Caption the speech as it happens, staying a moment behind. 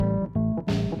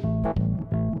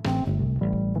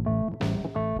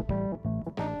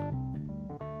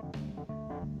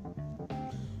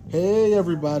Hey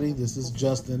everybody, this is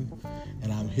Justin,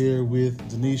 and I'm here with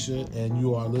Denisha, and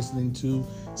you are listening to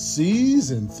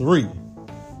Season 3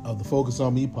 of the Focus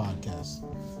on Me podcast.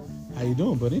 How you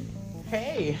doing, buddy?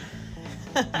 Hey.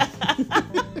 I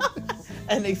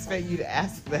didn't expect you to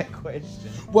ask that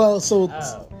question. Well, so...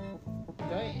 Go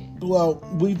ahead. Well,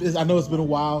 I know it's been a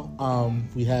while.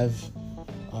 We have,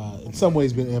 in some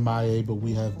ways, been MIA, but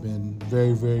we have been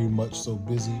very, very much so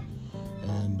busy,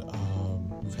 and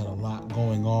we've had a lot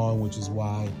going on, which is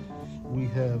why we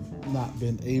have not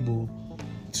been able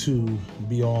to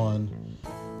be on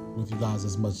with you guys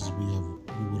as much as we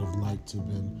would have liked to have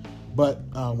been. But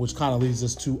which kind of leads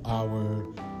us to our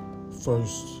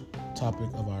first topic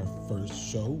of our first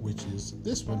show, which is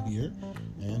this one here,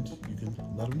 and you can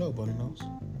let them know, Bunny Nose.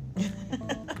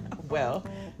 Well,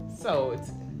 so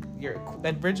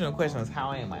that original question was,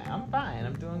 how am I? I'm fine.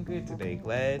 I'm doing good today.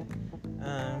 Glad.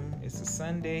 It's a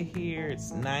Sunday here.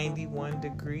 It's 91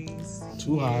 degrees.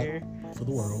 Too here. hot for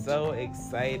the world. So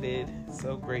excited.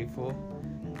 So grateful.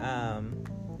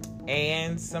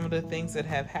 And some of the things that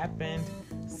have happened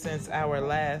since our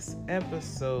last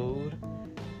episode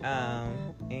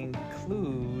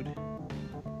include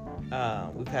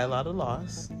we've had a lot of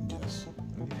loss. Yes.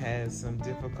 We've had some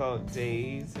difficult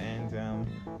days, and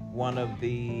one of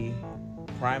the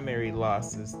primary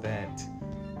losses that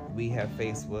we have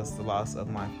faced was the loss of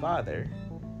my father.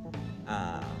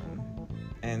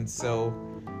 And so,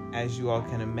 as you all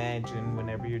can imagine,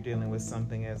 whenever you're dealing with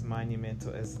something as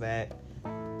monumental as that,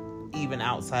 even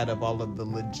outside of all of the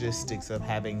logistics of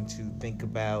having to think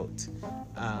about,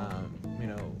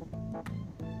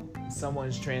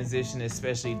 someone's transition,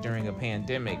 especially during a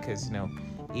pandemic, because,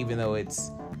 even though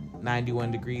it's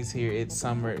 91 degrees here, it's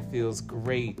summer, it feels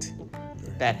great.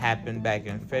 That happened back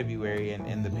in February,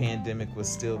 and the pandemic was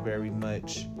still very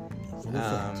much,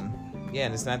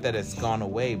 and it's not that it's gone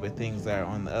away, but things are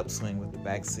on the upswing with the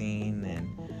vaccine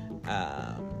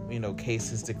and,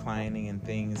 cases declining and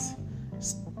things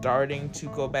starting to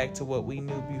go back to what we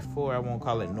knew before. I won't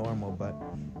call it normal, but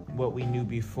what we knew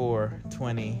before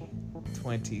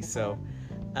 2020. So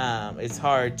it's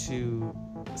hard to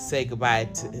say goodbye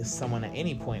to someone at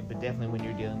any point, but definitely when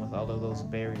you're dealing with all of those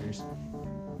barriers.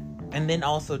 And then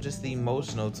also just the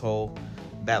emotional toll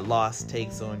that loss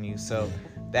takes on you. So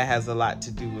that has a lot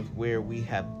to do with where we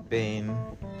have been.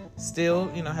 Still,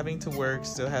 having to work,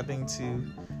 still having to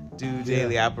do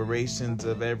daily operations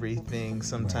of everything.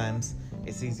 Sometimes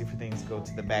it's easy for things to go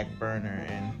to the back burner.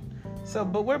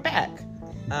 But we're back.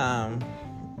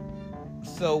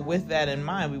 So with that in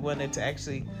mind, we wanted to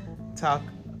actually talk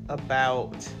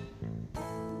about,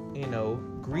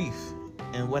 grief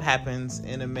and what happens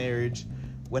in a marriage,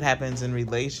 what happens in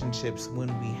relationships when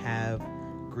we have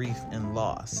grief and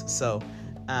loss. So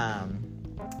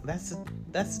that's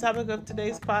the topic of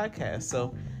today's podcast.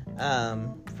 So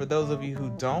for those of you who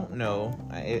don't know,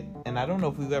 and I don't know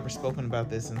if we've ever spoken about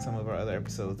this in some of our other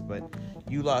episodes, but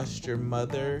you lost your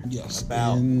mother. Yes,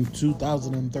 in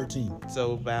 2013.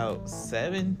 So about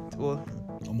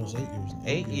almost 8 years.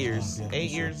 8 years.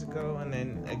 8 years ago, and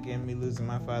then again me losing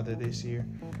my father this year.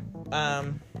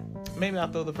 Maybe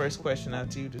I'll throw the first question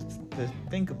out to you to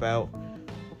think about.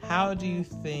 How do you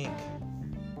think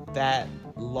that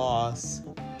loss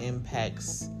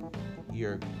impacts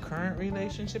your current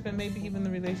relationship and maybe even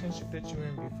the relationship that you were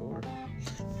in before?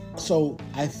 So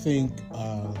I think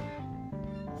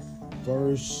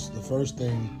the first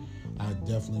thing I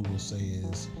definitely will say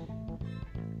is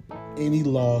any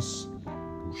loss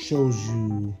shows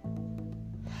you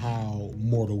how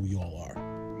mortal we all are.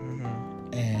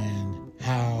 Mm-hmm. And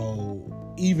how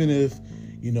even if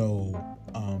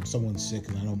someone's sick,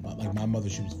 and I know like my mother,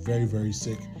 she was very, very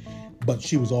sick, but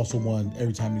she was also one,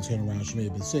 every time you turn around, she may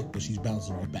have been sick, but she's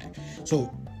bouncing right back.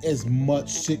 So as much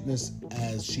sickness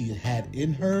as she had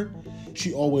in her,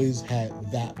 she always had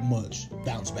that much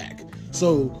bounce back.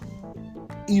 So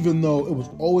even though it was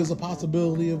always a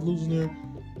possibility of losing her,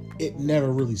 it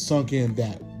never really sunk in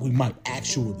that we might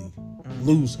actually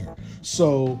lose her.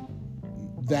 So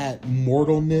that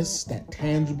mortalness, that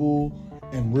tangible,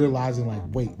 and realizing like,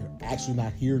 wait, they're actually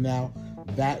not here now,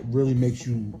 that really makes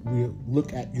you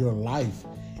look at your life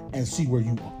and see where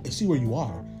you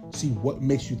are, see what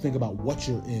makes you think about what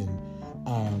you're in,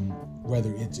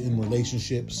 whether it's in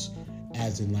relationships,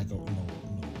 as in like a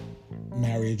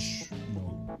marriage,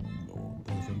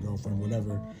 boyfriend, girlfriend,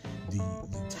 whatever the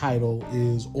title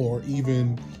is, or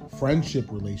even friendship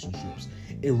relationships.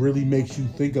 It really makes you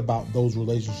think about those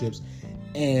relationships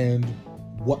and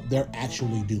what they're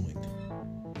actually doing.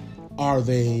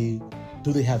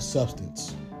 Do they have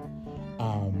substance?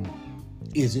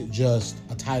 Is it just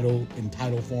a title in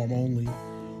title form only?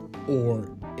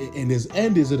 or in his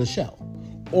end, is it a shell,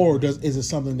 or is it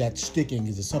something that's sticking?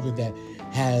 Is it something that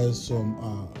has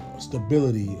some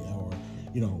stability, or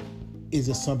is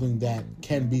it something that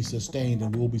can be sustained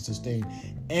and will be sustained,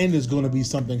 and is going to be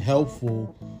something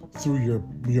helpful through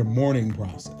your mourning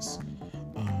process?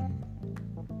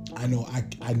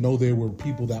 I know there were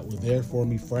people that were there for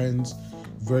me, friends,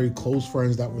 very close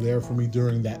friends that were there for me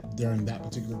during that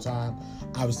particular time.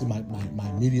 Obviously, my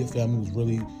immediate family was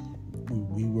really,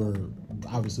 we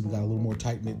got a little more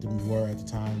tight knit than we were at the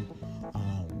time.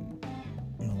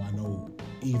 I know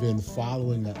even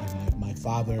following that, my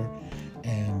father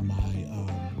and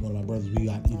one of my brothers, we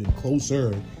got even closer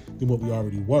than what we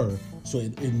already were. So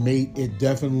it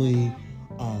definitely.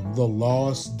 The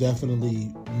loss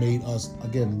definitely made us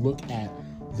again look at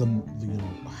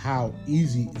how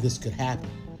easy this could happen.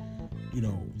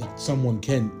 That someone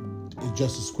can,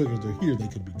 just as quick as they're here, they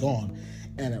could be gone.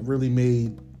 And it really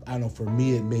made, I don't know, for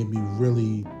me, it made me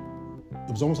really,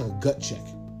 it was almost like a gut check.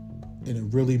 And it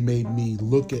really made me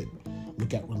look at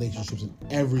relationships and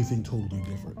everything totally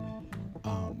different.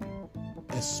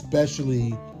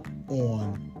 Especially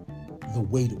on the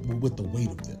weight of them.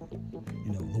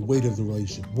 The weight of the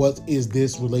relationship. What is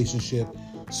this relationship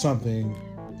something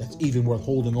that's even worth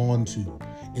holding on to?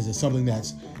 Is it something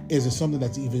that's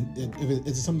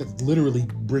literally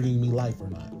bringing me life or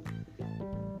not?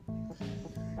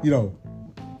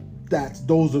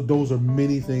 Those are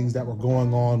many things that were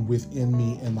going on within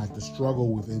me, and like the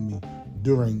struggle within me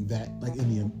during that, like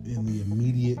in the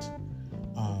immediate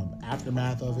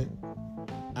aftermath of it,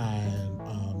 and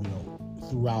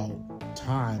throughout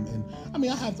time. And I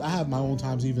mean, I have my own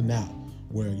times even now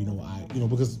where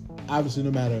because obviously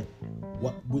no matter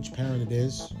which parent it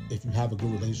is, if you have a good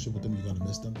relationship with them, you're gonna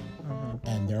miss them.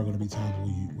 And there are gonna be times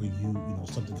where you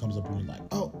something comes up and you're like,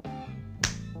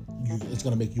 it's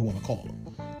gonna make you want to call them,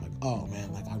 like, oh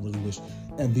man, like I really wish.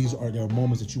 And there are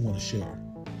moments that you want to share.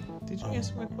 Did you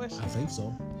answer my question? I think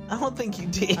so. I don't think you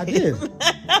did. I did.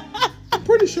 I'm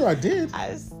pretty sure I did.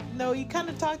 No, you kind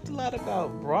of talked a lot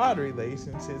about broad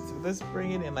relationships. So let's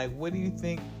bring it in. Like, what do you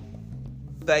think,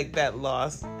 like, that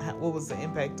loss, what was the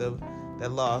impact of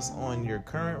that loss on your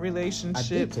current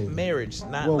relationship, marriage?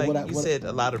 Not you said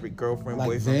a lot of girlfriend, like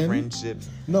boyfriend friendships.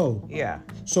 No. Yeah.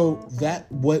 So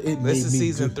this is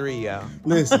season 3, y'all.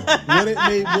 Listen, what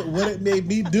it made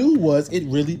me do was it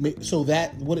really made, so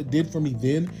that what it did for me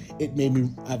then, it made me,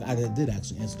 I did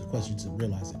actually answer the question to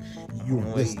realize it. You were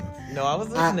listening. No, I was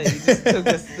listening. You just took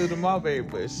us through the mulberry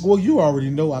bush. Well, you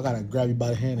already know I gotta grab you by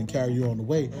the hand and carry you on the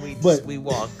way. We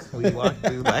walk through life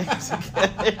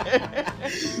together.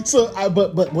 So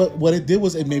but what it did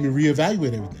was it made me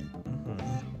reevaluate everything.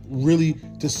 Really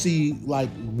to see like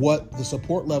what the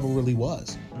support level really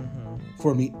was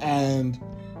for me, and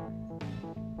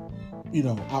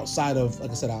outside of, like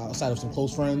I said, outside of some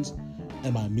close friends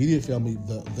and my immediate family,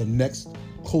 the next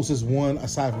closest one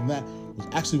aside from that was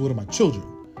actually one of my children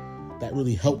that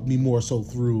really helped me more so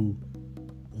through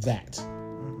that.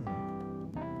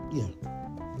 Yeah.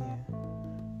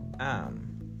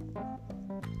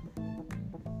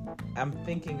 I'm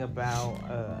thinking about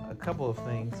a couple of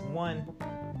things. One,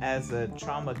 as a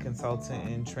trauma consultant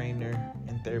and trainer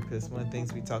and therapist, one of the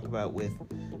things we talk about with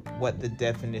what the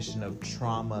definition of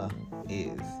trauma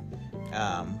is,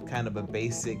 kind of a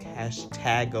basic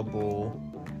hashtagable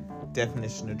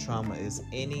definition of trauma is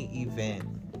any event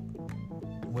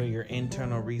where your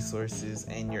internal resources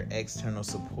and your external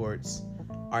supports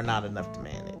are not enough to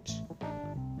manage.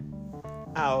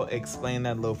 I'll explain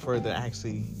that a little further,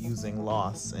 actually using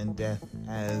loss and death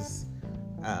as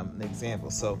an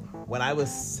example. So when I was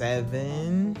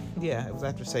 7, it was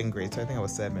after 2nd grade, so I think I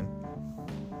was 7,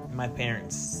 my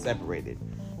parents separated.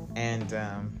 And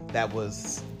that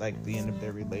was like the end of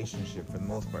their relationship for the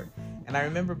most part. And I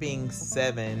remember being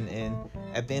 7, and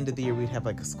at the end of the year, we'd have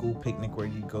like a school picnic where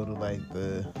you go to like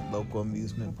the local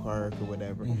amusement park or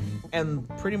whatever. And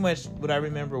pretty much what I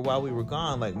remember while we were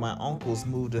gone, like my uncles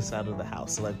moved us out of the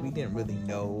house. So like we didn't really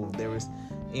know. There was,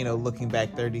 looking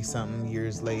back 30-something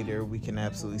years later, we can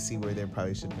absolutely see where there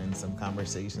probably should have been some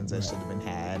conversations that should have been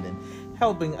had and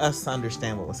helping us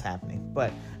understand what was happening.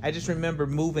 But I just remember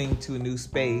moving to a new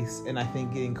space, and I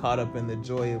think getting caught up in the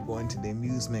joy of going to the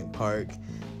amusement park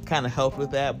kind of helped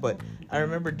with that. But I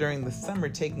remember during the summer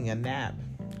taking a nap,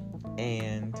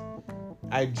 and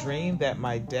I dreamed that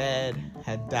my dad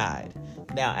had died.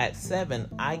 Now at 7,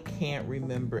 I can't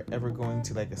remember ever going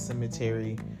to like a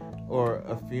cemetery or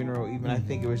a funeral even. I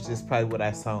think it was just probably what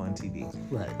I saw on TV.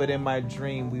 Right. But in my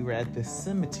dream, we were at the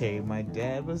cemetery. My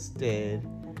dad was dead,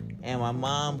 and my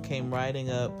mom came riding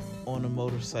up on a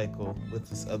motorcycle with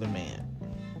this other man.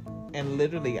 And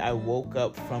literally, I woke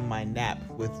up from my nap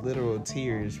with literal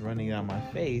tears running down my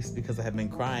face because I had been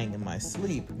crying in my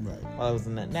sleep while I was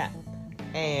in that nap.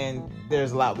 And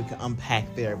there's a lot we can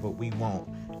unpack there, but we won't.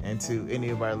 And to any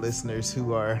of our listeners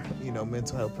who are,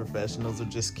 mental health professionals or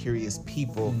just curious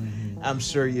people, I'm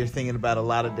sure you're thinking about a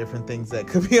lot of different things that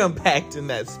could be unpacked in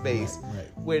that space,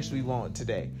 which we won't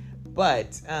today.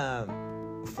 But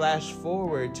flash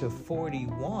forward to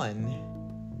 41,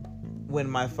 when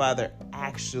my father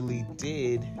actually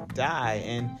did die,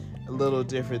 and a little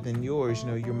different than yours.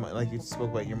 Like you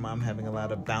spoke about your mom having a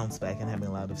lot of bounce back and having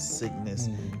a lot of sickness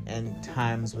and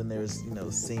times when there was,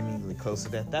 seemingly close to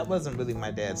death. That wasn't really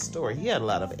my dad's story. He had a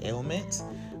lot of ailments,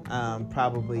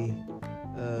 probably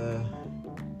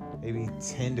maybe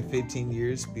 10 to 15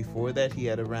 years before that. He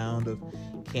had a round of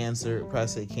cancer,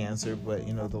 prostate cancer, but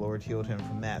the Lord healed him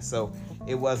from that. So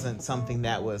it wasn't something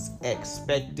that was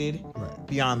expected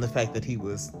beyond the fact that he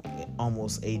was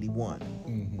almost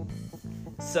 81.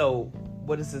 So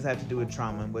what does this have to do with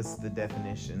trauma, and what's the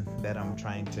definition that I'm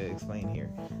trying to explain here?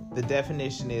 The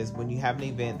definition is when you have an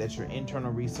event that your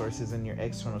internal resources and your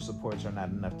external supports are not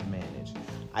enough to manage.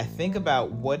 I think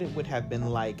about what it would have been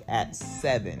like at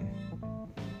 7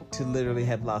 to literally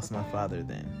have lost my father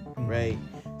then, right?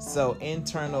 So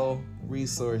internal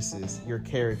resources, your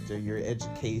character, your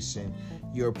education,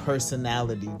 your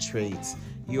personality traits,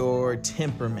 your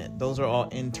temperament, those are all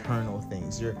internal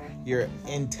things. Your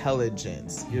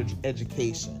intelligence, your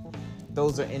education,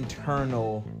 those are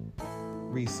internal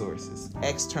resources.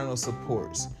 External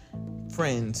supports,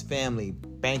 friends, family,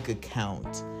 bank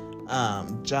account,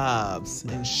 jobs,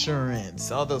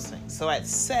 insurance, all those things. So at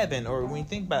 7, or when you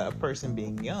think about a person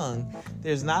being young,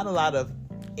 there's not a lot of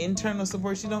internal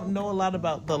supports. You don't know a lot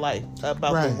about the life,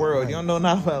 about the world. You don't know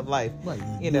enough about life.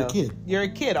 You're a kid. You're a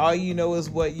kid. All you know is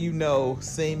what you know,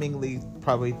 seemingly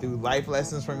probably through life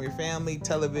lessons from your family,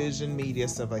 television, media,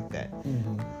 stuff like that.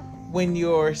 When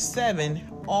you're 7,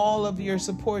 all of your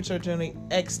supports are generally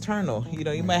external.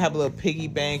 You might have a little piggy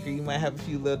bank, or you might have a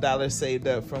few little dollars saved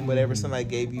up from whatever somebody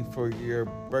gave you for your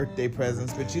birthday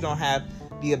presents, but you don't have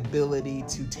the ability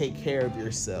to take care of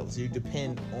yourselves. You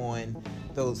depend on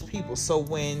those people. So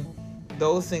when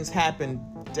those things happen,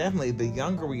 definitely the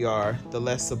younger we are, the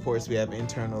less supports we have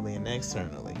internally and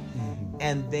externally.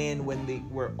 And then when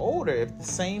we're older, if the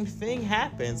same thing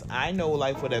happens, I know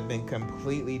life would have been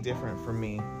completely different for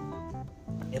me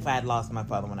if I had lost my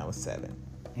father when I was 7.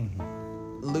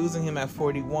 Losing him at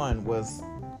 41 was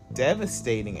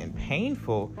devastating and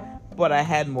painful, but I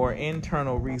had more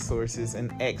internal resources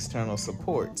and external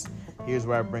supports. Here's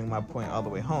where I bring my point all the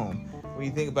way home. When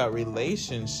you think about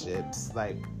relationships,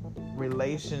 like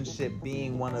relationship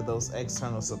being one of those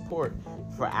external support,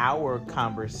 for our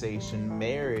conversation,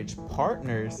 marriage,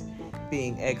 partners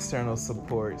being external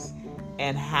supports,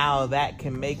 and how that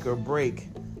can make or break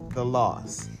the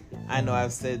loss. I know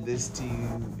I've said this to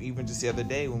you even just the other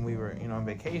day when we were, on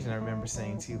vacation. I remember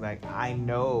saying to you, like, I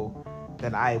know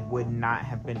that I would not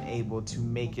have been able to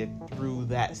make it through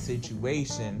that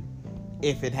situation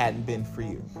if it hadn't been for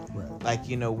you. Like,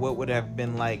 what would have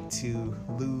been like to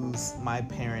lose my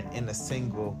parent in a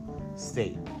single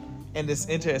state? And it's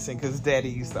interesting because Daddy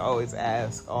used to always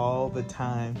ask all the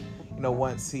time,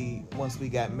 once we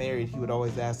got married, he would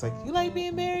always ask, like, you like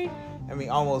being married? I mean,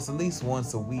 almost at least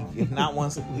once a week, if not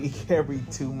once a week, every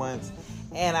 2 months.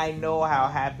 And I know how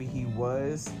happy he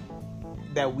was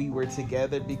that we were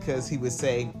together, because he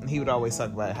would always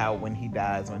talk about how when he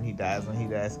dies,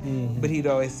 but he'd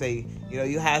always say,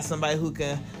 you have somebody who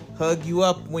can hug you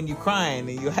up when you're crying,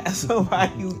 and you have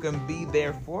somebody who can be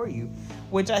there for you,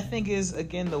 which I think is,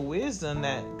 again, the wisdom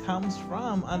that comes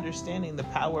from understanding the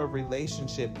power of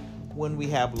relationship when we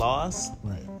have loss,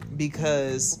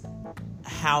 because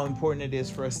how important it is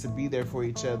for us to be there for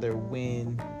each other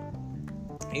when,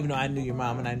 even though I knew your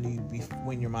mom and I knew you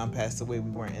when your mom passed away,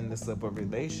 we weren't in this level of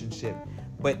relationship.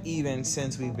 But even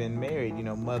since we've been married,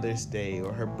 Mother's Day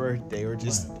or her birthday or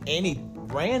just any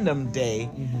random day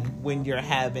when you're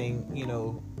having,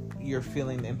 you're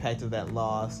feeling the impact of that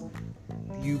loss,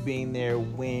 you being there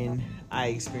when I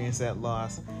experienced that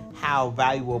loss, how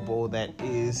valuable that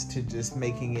is to just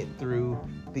making it through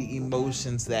the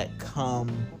emotions that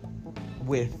come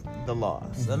with the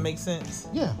loss. Does that make sense?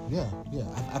 Yeah.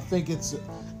 I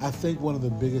think one of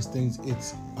the biggest things,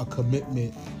 it's a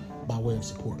commitment by way of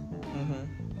support.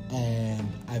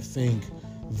 And I think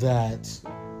that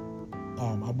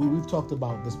we've talked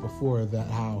about this before, that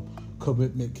how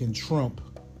commitment can trump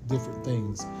different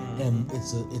things, and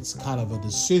it's kind of a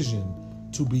decision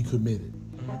to be committed.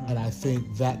 And I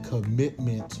think that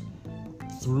commitment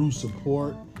through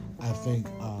support, I think,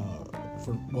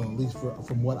 at least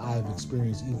from what I've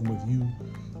experienced, even with you,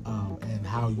 and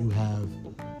how you have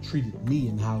treated me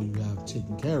and how you have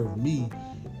taken care of me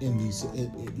in these,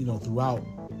 throughout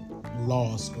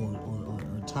loss or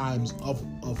times of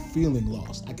feeling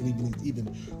lost. I can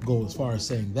even go as far as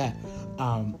saying that.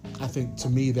 I think to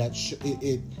me that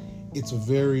it's a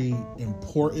very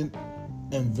important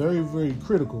and very, very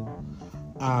critical,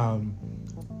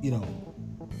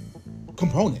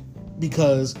 component,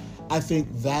 because I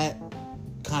think that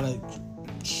kind of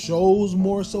shows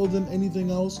more so than anything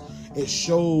else. It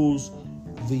shows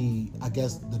the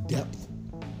depth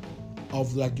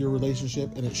of like your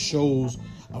relationship, and it shows,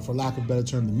 for lack of a better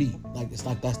term, the meat. Like it's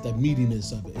like that's the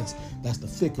meatiness of it. That's the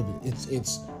thick of it.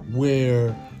 It's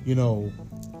where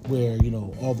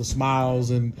all the smiles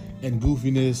and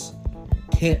goofiness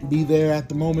can't be there at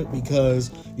the moment,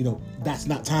 because that's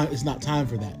not time. It's not time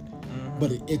for that.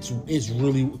 But it's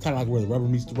really kind of like where the rubber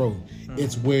meets the road.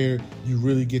 It's where you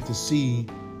really get to see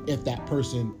if that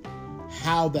person,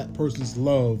 how that person's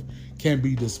love can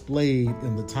be displayed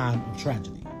in the time of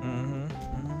tragedy.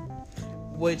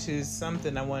 Which is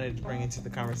something I wanted to bring into the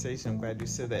conversation. I'm glad you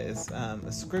said that. It's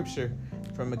a scripture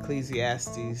from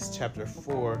Ecclesiastes chapter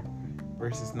 4,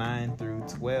 verses 9 through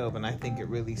 12. And I think it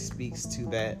really speaks to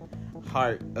that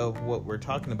heart of what we're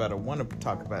talking about or want to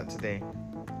talk about today.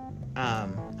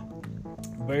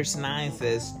 Verse 9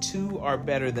 says, 2 are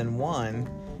better than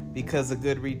 1, because a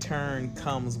good return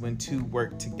comes when 2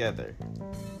 work together.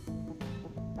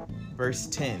 Verse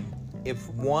 10, if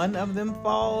one of them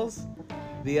falls,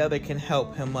 the other can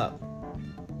help him up.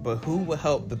 But who will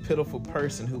help the pitiful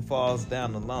person who falls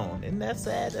down alone? Isn't that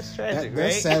sad? That's tragic,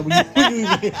 that's right? Sad when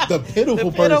you the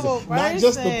pitiful person. Not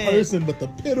just the person, but the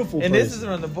pitiful person. And this is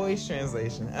from the Voice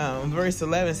translation. Verse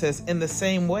 11 says, in the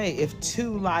same way, if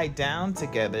 2 lie down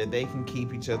together, they can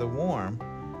keep each other warm.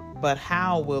 But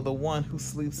how will the one who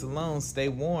sleeps alone stay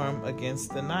warm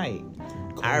against the night?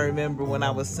 Cool. I remember when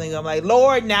I was single, I'm like,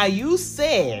 Lord, now you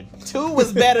said 2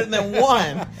 was better than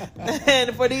 1.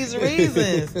 And for these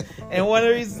reasons. And one of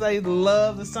the reasons I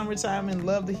love the summertime and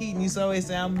love the heat. And you always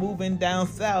say, I'm moving down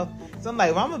south. So I'm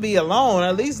like, if I'm going to be alone,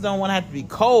 at least don't want to have to be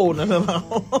cold and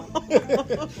alone.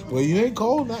 Well, you ain't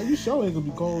cold now. You sure ain't going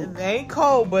to be cold. It ain't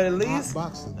cold, but at least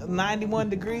 91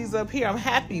 degrees up here. I'm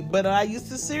happy. But I used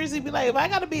to seriously be like, if I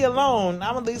got to be alone,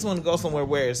 I'm at least want to go somewhere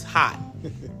where it's hot.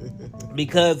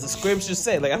 Because the scripture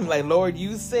said, I'm like, Lord,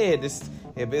 you said this,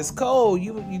 if it's cold,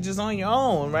 you just on your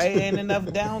own, right? Ain't enough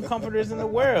down comforters in the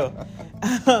world.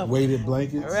 Weighted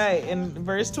blankets. Right. And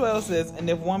verse 12 says, and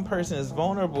if one person is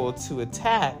vulnerable to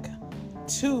attack,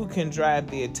 2 can drive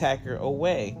the attacker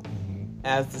away.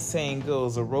 As the saying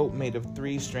goes, a rope made of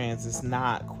 3 strands is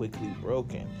not quickly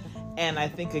broken. And I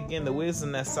think, again, the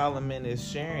wisdom that Solomon is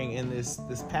sharing in this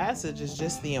passage is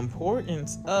just the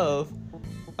importance of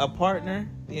a partner,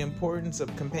 the importance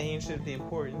of companionship, the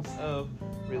importance of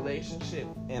relationship.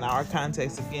 In our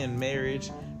context, again,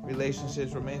 marriage,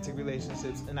 relationships, romantic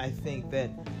relationships. And I think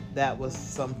that was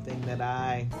something that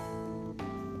I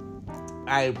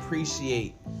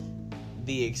appreciate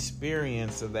the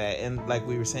experience of that. And like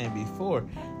we were saying before,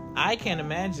 I can't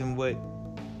imagine what,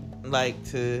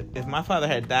 if my father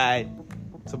had died,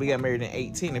 so we got married in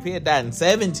 18, if he had died in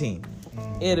 17,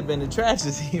 it'd have been a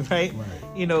tragedy, right?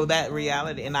 That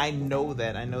reality. And I know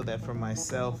that for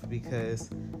myself,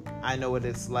 because I know what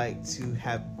it's like to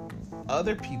have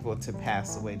other people to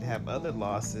pass away, to have other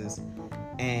losses,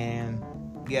 and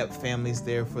yep, family's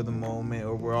there for the moment,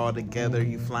 or we're all together,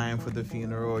 you flying for the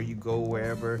funeral, or you go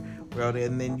wherever, we're all there,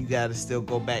 and then you got to still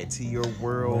go back to your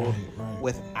world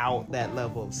without that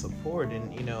level of support.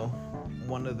 And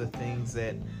one of the things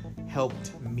that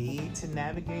helped me to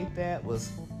navigate that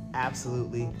was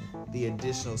absolutely the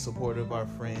additional support of our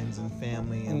friends and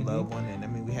family and loved one. And I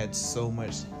mean, we had so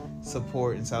much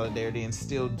support and solidarity, and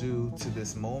still do to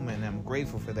this moment, and I'm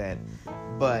grateful for that.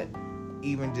 But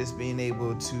even just being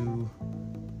able to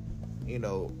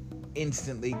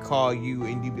instantly call you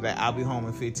and you be like, I'll be home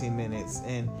in 15 minutes.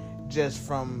 And just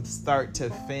from start to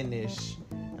finish,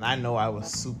 and I know I was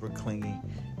super clingy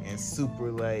and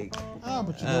super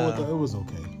but you know what, it was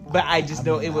okay. But I just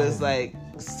know it was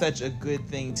such a good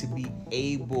thing to be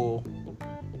able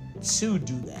to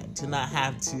do that, to not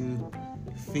have to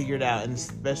figure it out, and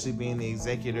especially being the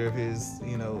executor of his,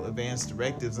 advanced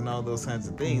directives and all those kinds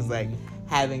of things,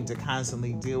 having to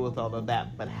constantly deal with all of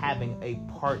that, but having a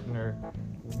partner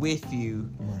with you,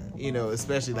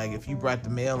 especially if you brought the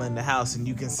mail in the house and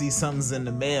you can see something's in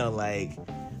the mail,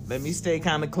 let me stay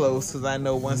kind of close, because I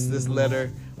know once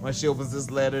she opens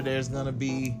this letter, there's gonna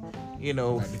be,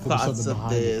 thoughts of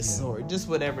this, or just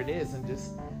whatever it is. And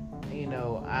just,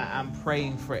 I'm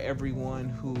praying for everyone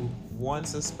who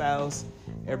wants a spouse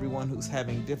everyone who's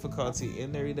having difficulty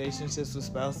in their relationships with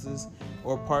spouses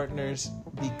or partners,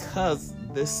 because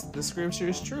the scripture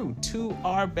is true. 2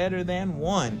 are better than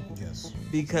 1. Yes.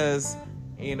 Because,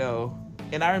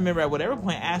 and I remember at whatever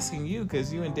point asking you,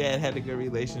 because you and Dad had a good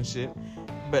relationship,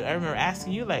 but I remember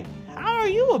asking you, like, how are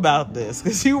you about this?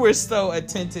 Because you were so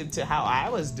attentive to how I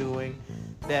was doing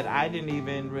that I didn't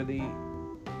even really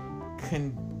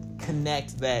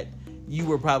connect that you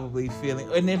were probably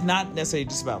feeling, and if not necessarily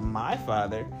just about my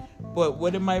father, but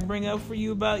what it might bring up for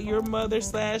you about your mother /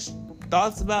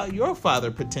 thoughts about your father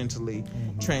potentially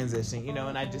transitioning,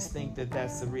 and I just think that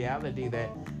that's the reality, that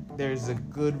there's a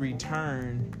good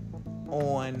return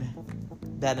on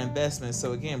that investment.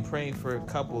 So again, praying for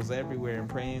couples everywhere and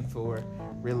praying for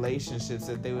relationships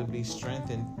that they would be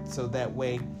strengthened, so that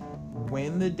way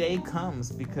when the day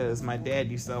comes, because my dad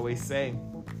used to always say,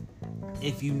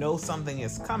 if you know something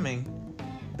is coming,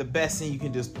 the best thing you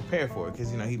can just prepare for it, because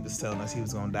he was telling us he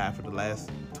was going to die for the last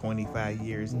 25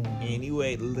 years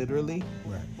anyway, literally.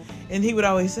 Right. And he would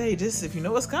always say, just if you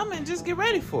know what's coming, just get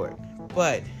ready for it.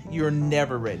 But you're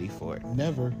never ready for it.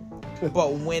 Never.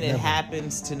 But when it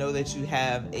happens, to know that you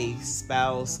have a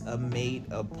spouse, a mate,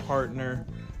 a partner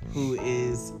who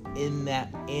is in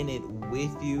it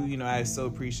with you. I so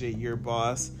appreciate your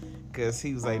boss, because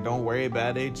he was like, don't worry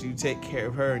about it, you take care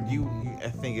of her. And you I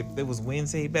think if it was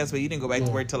Wednesday, best, but you didn't go back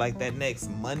to work till like that next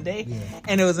Monday.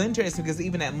 And it was interesting, because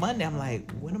even that Monday, I'm like,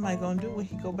 what am I going to do when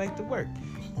he go back to work?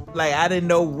 Like, I didn't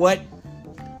know what.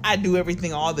 I do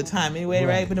everything all the time anyway,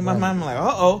 right? But in my mind, I'm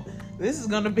like, this is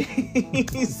going to be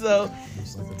so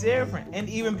different. And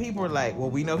even people are like, well,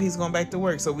 we know he's going back to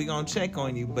work, so we're going to check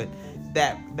on you. But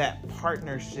that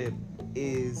partnership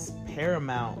is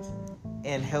paramount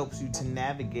and helps you to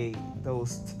navigate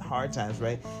those hard times,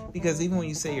 right? Because even when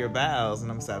you say your vows,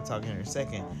 and I'm going to stop talking in a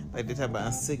second, like they talk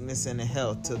about sickness and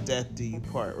health, till death do you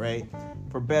part, right?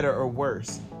 For better or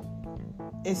worse.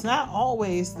 It's not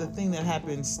always the thing that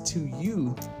happens to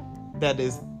you that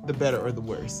is the better or the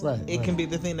worse. Right. It can be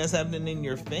the thing that's happening in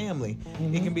your family.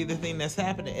 It can be the thing that's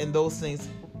happening, and those things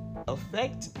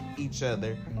affect each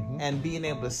other, and being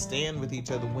able to stand with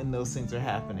each other when those things are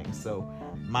happening. So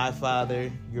my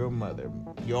father, your mother,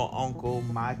 your uncle,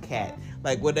 my cat,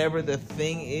 like whatever the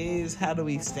thing is, how do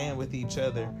we stand with each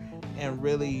other? And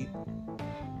really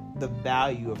the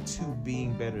value of 2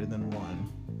 being better than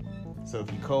 1. So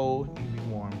if you're cold, you be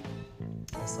warm.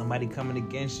 If somebody coming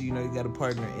against you, you got a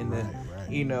partner in the,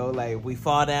 right. Like if we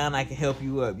fall down, I can help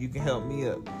you up. You can help me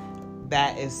up.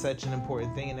 That is such an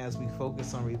important thing. And as we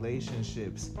focus on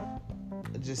relationships,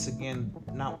 just again,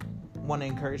 not want to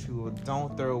encourage people,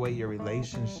 don't throw away your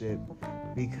relationship,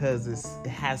 because it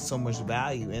has so much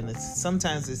value. And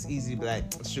sometimes it's easy to be like,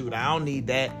 shoot, I don't need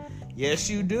that. Yes,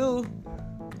 you do.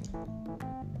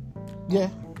 Yeah.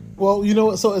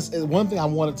 Well, so it's one thing I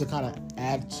wanted to kind of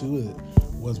add to it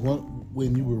was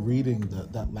when you were reading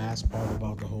that last part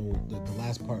about the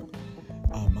last part,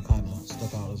 I kind of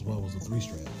stuck out as well, was the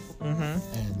 3-strand.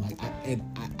 And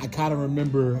I kind of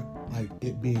remember like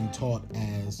it being taught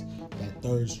as that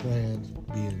 3rd strand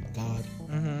being God.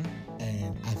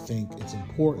 And I think it's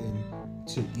important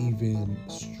to even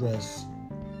stress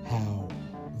how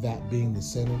that being the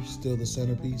center, still the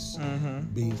centerpiece,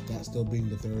 that still being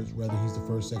the 3rd, whether he's the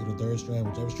 1st, 2nd, or 3rd strand,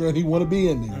 whichever strand he want to be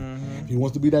in there. If he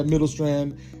wants to be that middle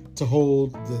strand to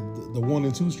hold the 1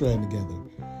 and 2 strand together,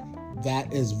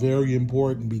 that is very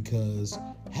important, because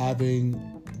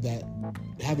having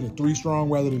it 3 strong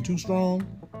rather than 2 strong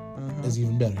is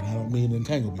even better. And I don't mean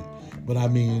entanglement, but I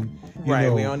mean, we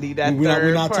don't need that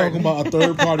we're not talking about a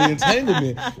third party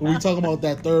entanglement. We're talking about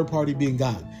that third party being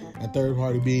God. That third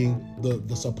party being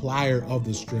the supplier of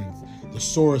the strength, the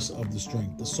source of the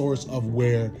strength, the source of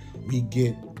where we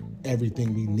get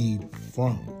everything we need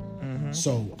from.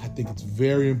 So I think it's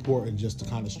very important just to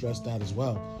kind of stress that as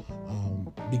well.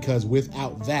 Because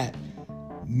without that,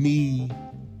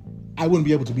 I wouldn't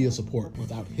be able to be a support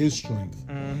without his strength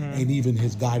and even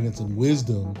his guidance and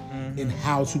wisdom in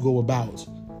how to go about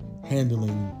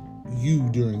handling you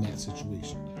during that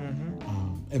situation.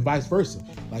 And vice versa.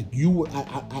 Like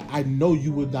I know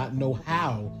you would not know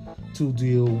how to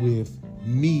deal with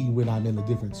me when I'm in a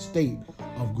different state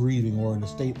of grieving or in a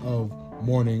state of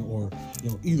mourning, or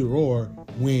either or,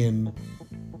 when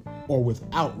or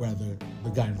without rather the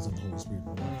guidance of the Holy Spirit,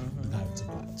 the guidance of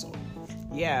God. So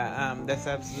that's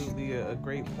absolutely a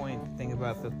great point to think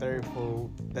about the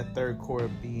third core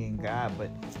being God.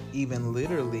 But even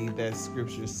literally, that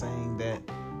scripture is saying that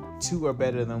 2 are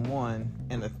better than 1,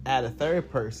 and add a 3rd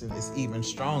person is even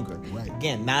stronger. Right.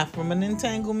 Again, not from an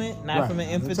entanglement, not from an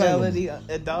infidelity,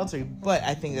 adultery, but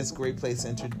I think that's a great place to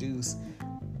introduce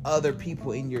other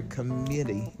people in your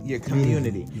community,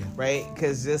 Yeah. right?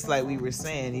 Because just like we were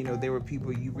saying, you know, there were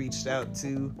people you reached out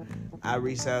to, I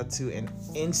reached out to, and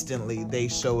instantly they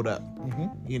showed up.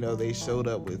 You know, they showed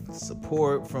up with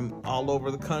support from all over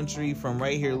the country, from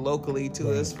right here locally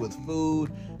to us, with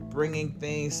food, bringing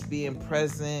things, being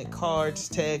present, cards,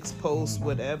 texts, posts,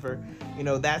 whatever. You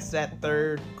know, that's that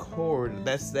third chord.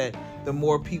 That's that the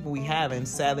more people we have, and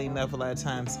sadly enough, a lot of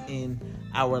times in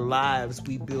our lives,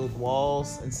 we build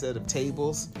walls instead of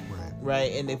tables.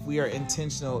 Right. And if we are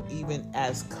intentional, even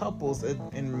as couples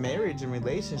in marriage and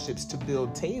relationships, to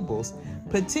build tables,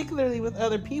 particularly with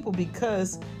other people,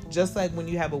 because just like when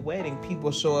you have a wedding,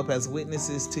 people show up as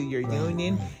witnesses to your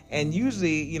union. And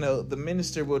usually, you know, the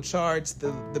minister will charge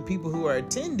the people who are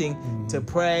attending to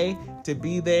pray, to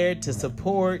be there, to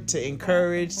support, to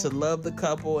encourage, to love the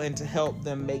couple, and to help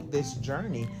them make this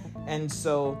journey. And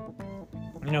so,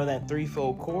 you know, that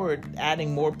threefold chord,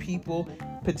 adding more people,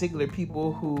 particular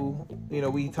people who, you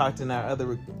know, we talked in our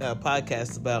other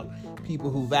podcasts about people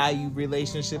who value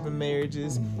relationship and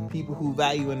marriages, people who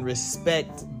value and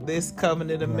respect this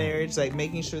covenant of marriage, like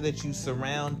making sure that you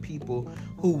surround people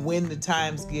who, when the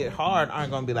times get hard, aren't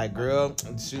going to be like, girl,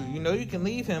 shoot, you know, you can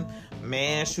leave him.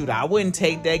 Man, shoot, I wouldn't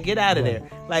take that. Get out of there.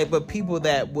 Like, but people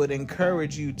that would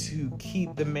encourage you to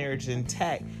keep the marriage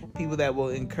intact, people that will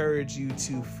encourage you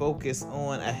to focus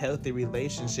on a healthy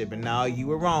relationship. And now you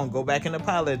were wrong. Go back and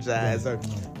apologize, or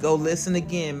go listen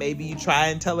again. Maybe you try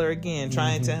and tell her again,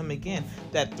 try and tell him again.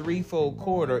 That threefold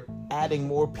chord, or adding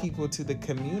more people to the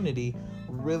community,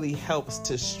 really helps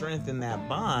to strengthen that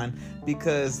bond.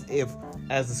 Because if,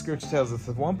 as the scripture tells us,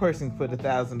 if one person can put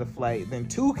 1,000 to flight, then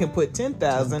two can put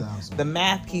 10,000. The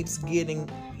math keeps getting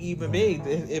even big.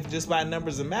 If just by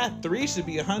numbers of math, 3 should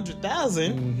be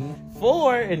 100,000.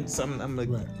 4, and some, I'm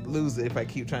gonna lose it if I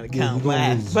keep trying to count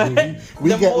math. But we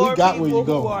the more got people where you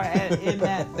go. who are in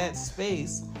that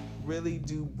space really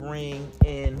do bring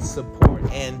in support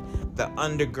and the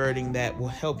undergirding that will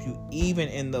help you even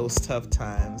in those tough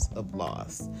times of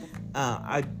loss.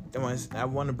 I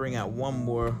want to bring out one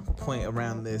more point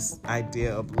around this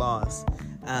idea of loss.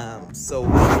 So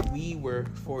we were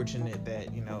fortunate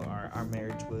that, you know, our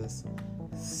marriage was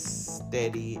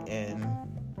steady and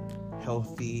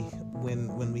healthy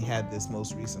when we had this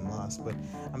most recent loss. But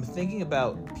I'm thinking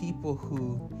about people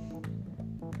who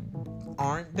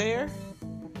aren't there,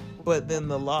 but then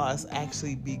the loss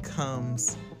actually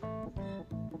becomes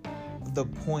the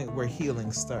point where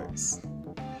healing starts.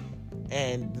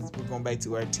 And we're going back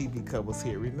to our TV couples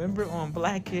here. Remember on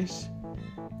Blackish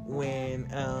when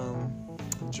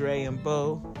Dre and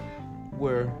Bo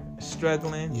were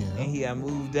struggling and he had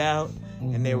moved out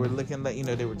and they were looking like, you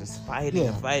know, they were just fighting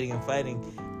and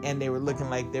fighting, and they were looking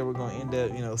like they were going to end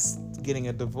up, you know, getting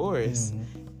a divorce.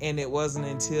 And it wasn't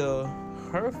until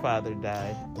her father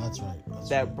died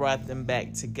that brought them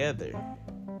back together.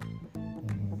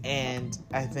 And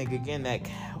I think, again, that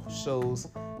shows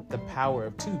the power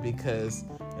of two, because,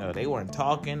 you know, they weren't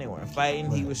talking, they weren't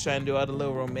fighting. He was trying to do all the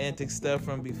little romantic stuff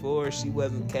from before. She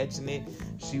wasn't catching it.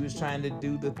 She was trying to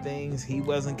do the things. He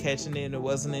wasn't catching it. And it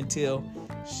wasn't until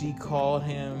she called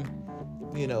him,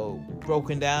 you know,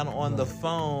 broken down on the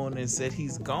phone and said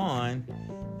he's gone.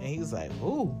 And he was like,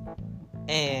 ooh.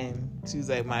 And she was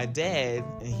like, my dad.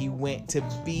 And he went to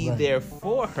be there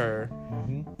for her.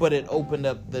 But it opened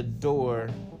up the door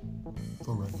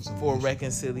for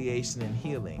reconciliation and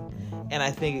healing. And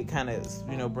I think it kind of,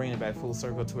 you know, bringing it back full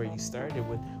circle to where you started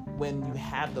with, when you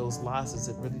have those losses,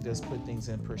 it really does put things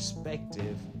in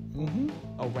perspective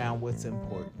around what's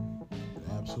important.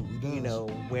 Absolutely does. You know,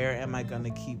 where am I going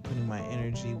to keep putting my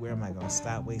energy? Where am I going to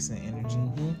stop wasting energy?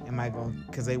 Am I going,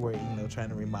 because they were, you know, trying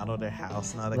to remodel their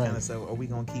house and all that kind of stuff. Are we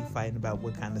going to keep fighting about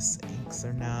what kind of sinks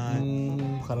or not?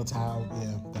 What kind of tile?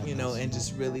 You know, and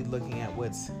just really looking at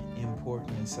what's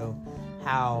important. And so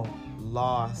how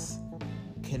loss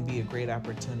can be a great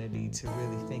opportunity to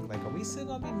really think, like, are we still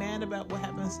going to be mad about what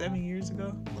happened 7 years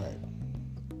ago?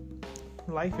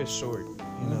 Life is short,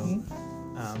 you know.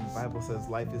 The Bible says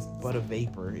life is but a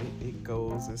vapor. It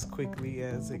goes as quickly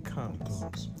as it comes.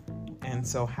 And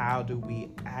so how do we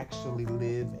actually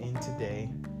live in today,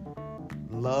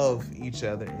 love each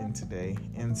other in today,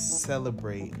 and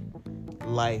celebrate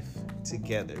life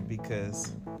together?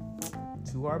 Because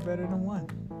two are better than one.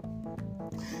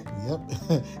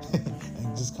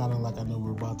 And just kind of like, I know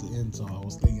we're about to end, so I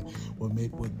was thinking,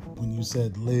 when you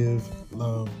said live,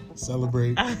 love,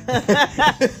 celebrate.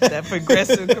 That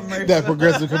progressive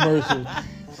commercial.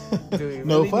 Do we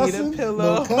no really fussing, need a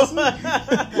pillow? no cussing,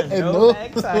 and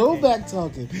no back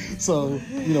talking. So,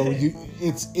 you know,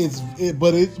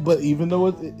 but even though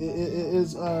it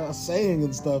is a saying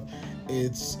and stuff,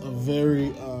 it's a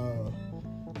very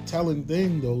telling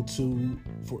thing, though,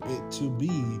 for it to be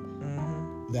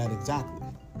that exactly.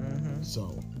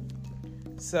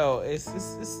 So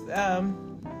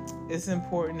it's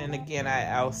important, and again,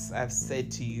 I've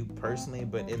said to you personally,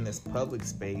 but in this public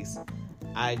space,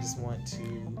 I just want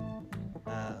to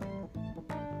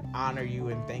honor you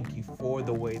and thank you for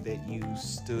the way that you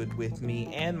stood with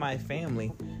me and my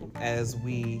family as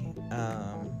we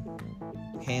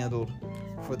handled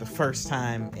for the first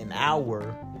time in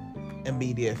our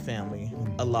immediate family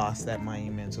a loss that Miami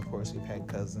meant. Of course, we've had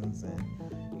cousins and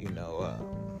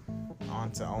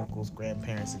aunts, uncles,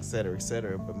 grandparents,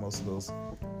 etc., but most of those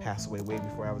passed away way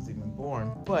before I was even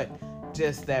born. But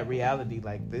just that reality,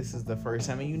 like, this is the first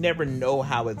time, and you never know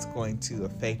how it's going to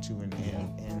affect you and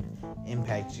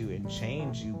impact you and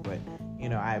change you. But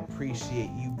I appreciate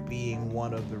you being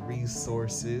one of the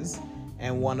resources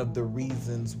and one of the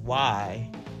reasons why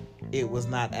it was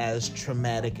not as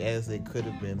traumatic as it could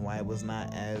have been, why it was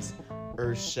not as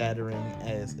earth-shattering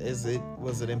as it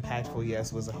was. It impactful?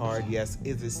 Yes. Was it hard? Yes.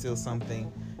 Is it still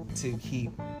something to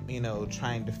keep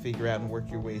trying to figure out and work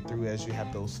your way through as you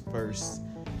have those first?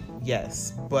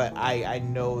 Yes. But I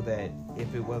know that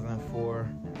if it wasn't for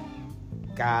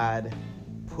God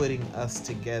putting us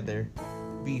together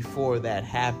before that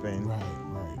happened,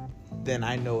 right, then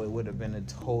I know it would have been a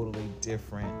totally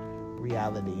different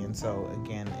reality. And so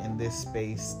again, in this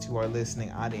space, to our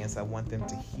listening audience, I want them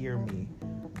to hear me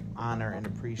honor and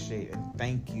appreciate and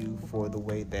thank you for the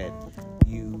way that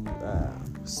you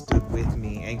stood with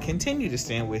me and continue to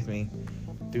stand with me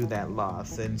through that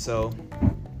loss. And so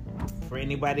for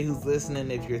anybody who's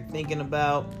listening, if you're thinking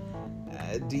about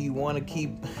do you want to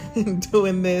keep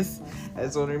doing this, I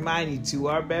just want to remind you, two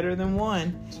are better than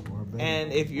one.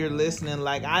 And if you're listening,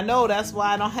 like, I know that's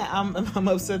why I'm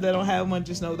upset that I don't have one,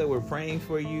 just know that we're praying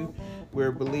for you.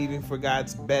 We're believing for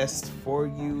God's best for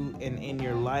you and in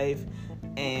your life.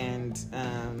 And,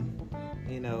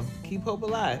 keep hope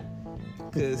alive.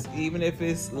 Because even if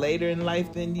it's later in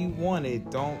life than you wanted,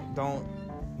 don't.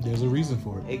 There's a reason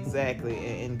for it. Exactly.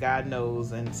 And God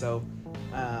knows. And so,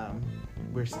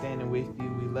 we're standing with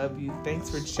you. We love you. Thanks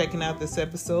for checking out this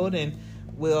episode, and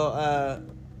we'll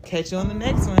catch you on the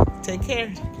next one. Take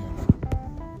care.